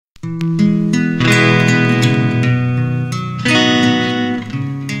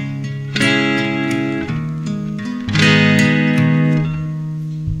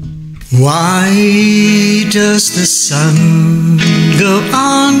does the sun go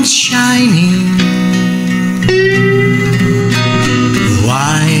on shining?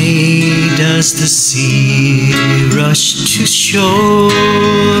 Why does the sea rush to shore?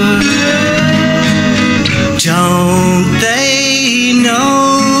 Don't they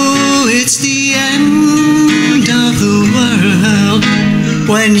know it's the end of the world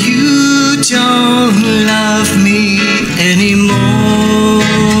when you don't love me anymore?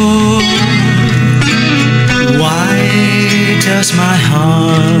 Why does my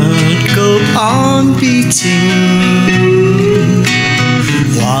heart go on beating?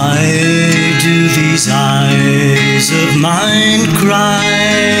 Why do these eyes of mine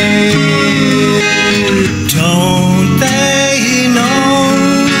cry? Don't they know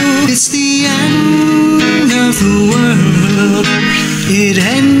it's the end of the world? It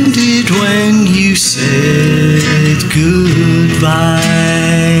ended when you said goodbye.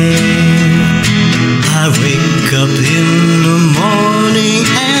 I wake up in the morning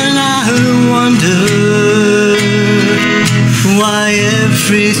and I wonder why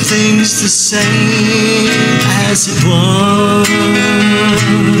everything's the same as it was.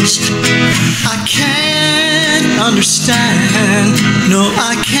 I can't understand, no,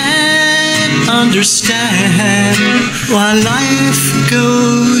 I can't understand why life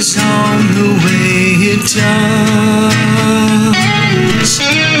goes on the way it does.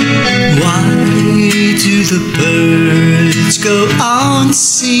 Why do the birds go on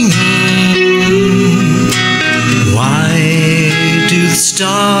singing? Why do the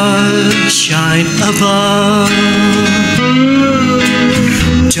stars shine above?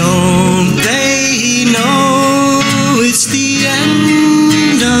 Don't they know it's the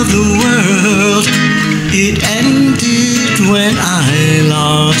end of the world? It ended when I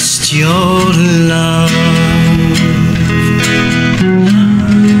lost your love.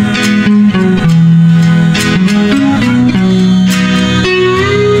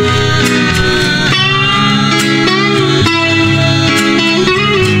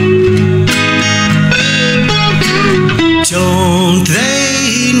 Don't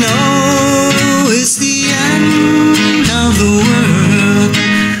they know it's the end of the world?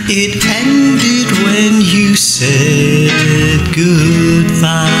 It ended when you said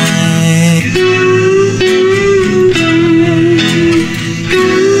goodbye.